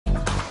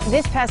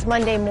This past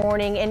Monday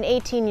morning, an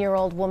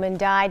 18-year-old woman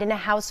died in a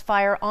house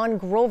fire on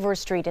Grover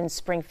Street in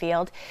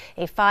Springfield,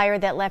 a fire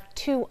that left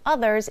two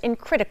others in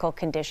critical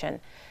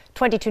condition.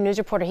 22 News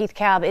reporter Heath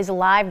Kalb is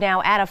live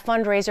now at a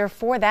fundraiser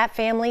for that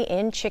family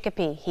in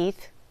Chicopee.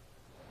 Heath.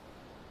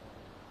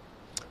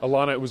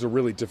 Alana, it was a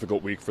really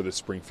difficult week for the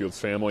Springfield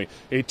family.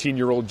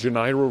 18-year-old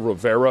Janeiro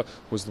Rivera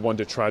was the one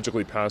to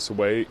tragically pass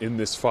away in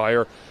this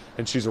fire,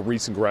 and she's a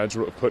recent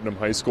graduate of Putnam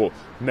High School.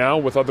 Now,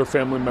 with other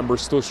family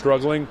members still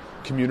struggling,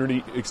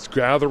 community is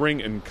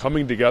gathering and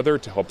coming together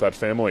to help that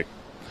family.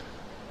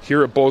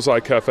 Here at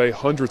Bullseye Cafe,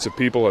 hundreds of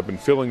people have been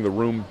filling the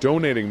room,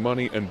 donating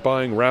money and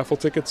buying raffle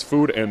tickets,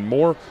 food, and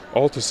more,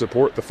 all to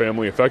support the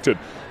family affected.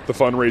 The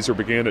fundraiser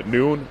began at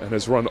noon and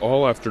has run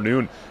all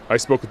afternoon. I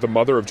spoke with the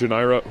mother of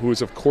Janeiro, who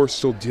is of course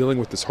still dealing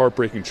with this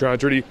heartbreaking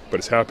tragedy, but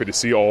is happy to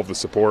see all of the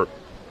support.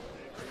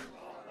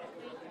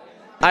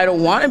 I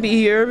don't want to be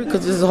here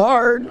because it's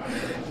hard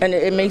and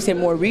it makes it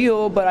more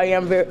real, but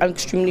I'm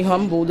extremely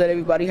humbled that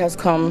everybody has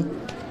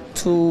come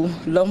to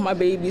love my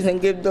babies and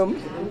give them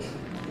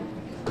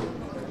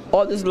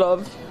all this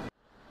love.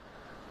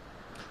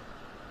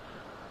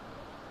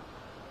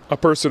 A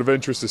person of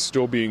interest is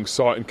still being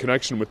sought in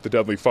connection with the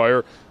deadly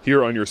fire.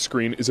 Here on your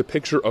screen is a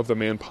picture of the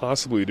man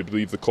possibly to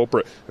believe the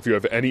culprit. If you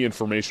have any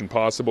information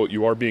possible,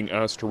 you are being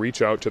asked to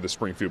reach out to the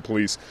Springfield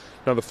Police.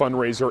 Now, the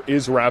fundraiser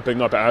is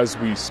wrapping up as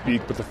we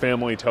speak, but the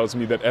family tells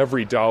me that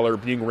every dollar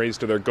being raised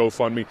to their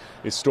GoFundMe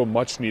is still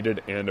much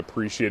needed and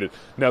appreciated.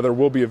 Now, there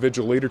will be a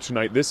vigil later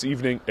tonight, this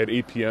evening at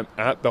 8 p.m.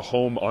 at the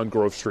home on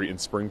Grove Street in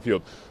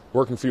Springfield.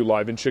 Working for you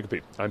live in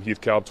Chicopee, I'm Heath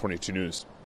Kalb, 22 News.